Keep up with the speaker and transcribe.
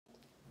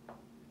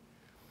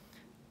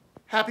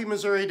Happy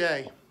Missouri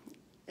Day.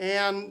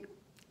 And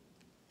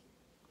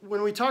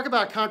when we talk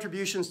about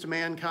contributions to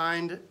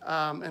mankind,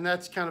 and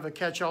that's kind of a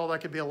catch-all,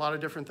 that could be a lot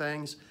of different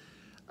things,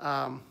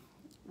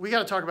 we got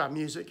to talk about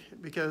music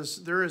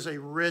because there is a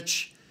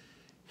rich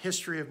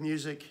history of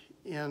music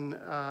in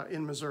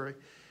Missouri.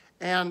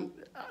 And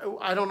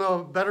I don't know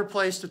a better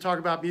place to talk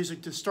about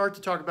music, to start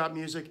to talk about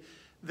music,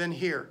 than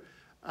here.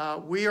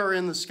 We are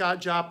in the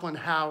Scott Joplin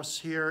House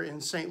here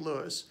in St.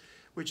 Louis,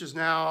 which is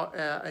now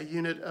a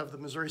unit of the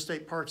Missouri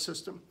State Park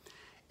System.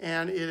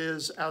 And it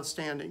is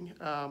outstanding.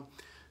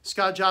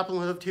 Scott Joplin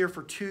lived here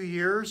for 2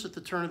 years at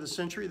the turn of the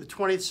century, the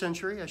 20th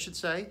century, I should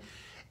say.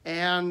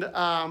 And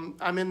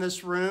I'm in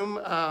this room.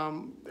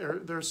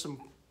 There's some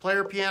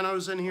player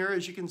pianos in here,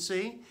 as you can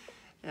see.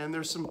 And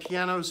there's some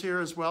pianos here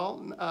as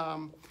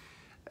well.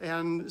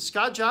 And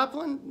Scott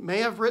Joplin may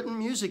have written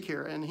music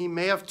here, and he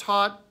may have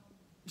taught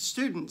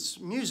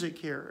students music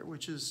here,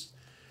 which is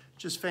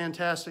just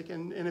fantastic.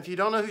 And if you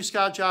don't know who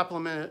Scott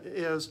Joplin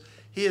is,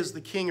 he is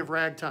the king of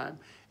ragtime.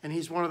 And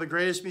he's one of the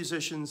greatest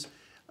musicians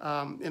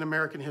in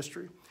American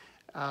history,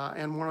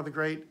 and one of the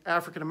great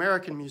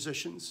African-American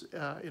musicians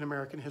in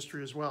American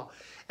history as well.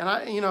 And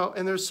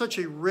and there's such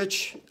a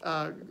rich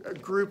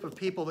group of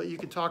people that you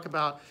could talk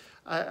about.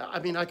 I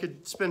mean, I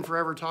could spend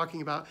forever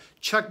talking about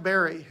Chuck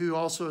Berry, who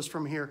also is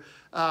from here,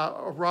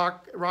 a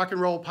rock and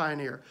roll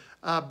pioneer.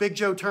 Big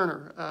Joe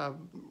Turner,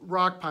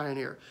 rock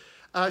pioneer.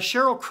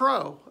 Sheryl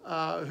Crow,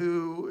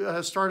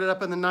 who started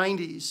up in the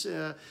 90s,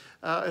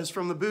 is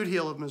from the Boot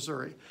Heel of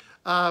Missouri.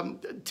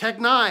 Tech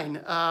Nine,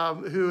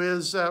 who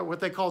is what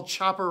they call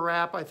chopper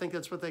rap, I think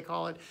that's what they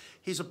call it.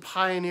 He's a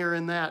pioneer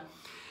in that.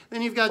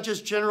 Then you've got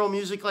just general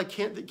music like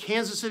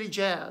Kansas City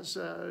Jazz.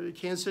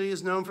 Kansas City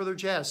is known for their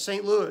jazz.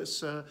 St.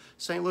 Louis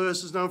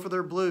is known for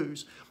their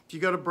blues. If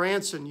you go to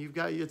Branson,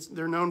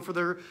 they're known for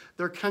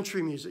their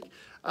country music.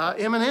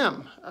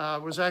 Eminem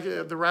was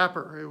actually the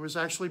rapper who was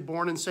actually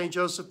born in St.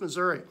 Joseph,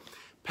 Missouri.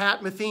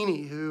 Pat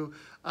Metheny, who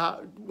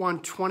won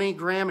 20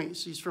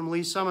 Grammys. He's from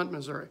Lee Summit,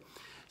 Missouri.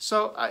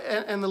 So,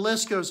 and the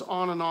list goes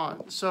on and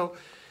on. So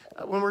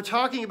when we're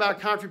talking about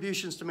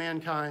contributions to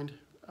mankind,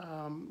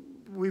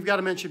 we've got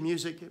to mention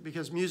music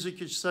because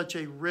music is such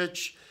a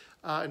rich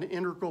and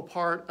integral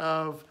part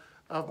of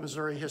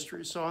Missouri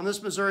history. So on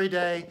this Missouri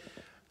Day,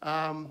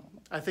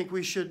 I think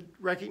we should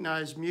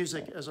recognize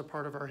music as a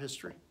part of our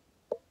history.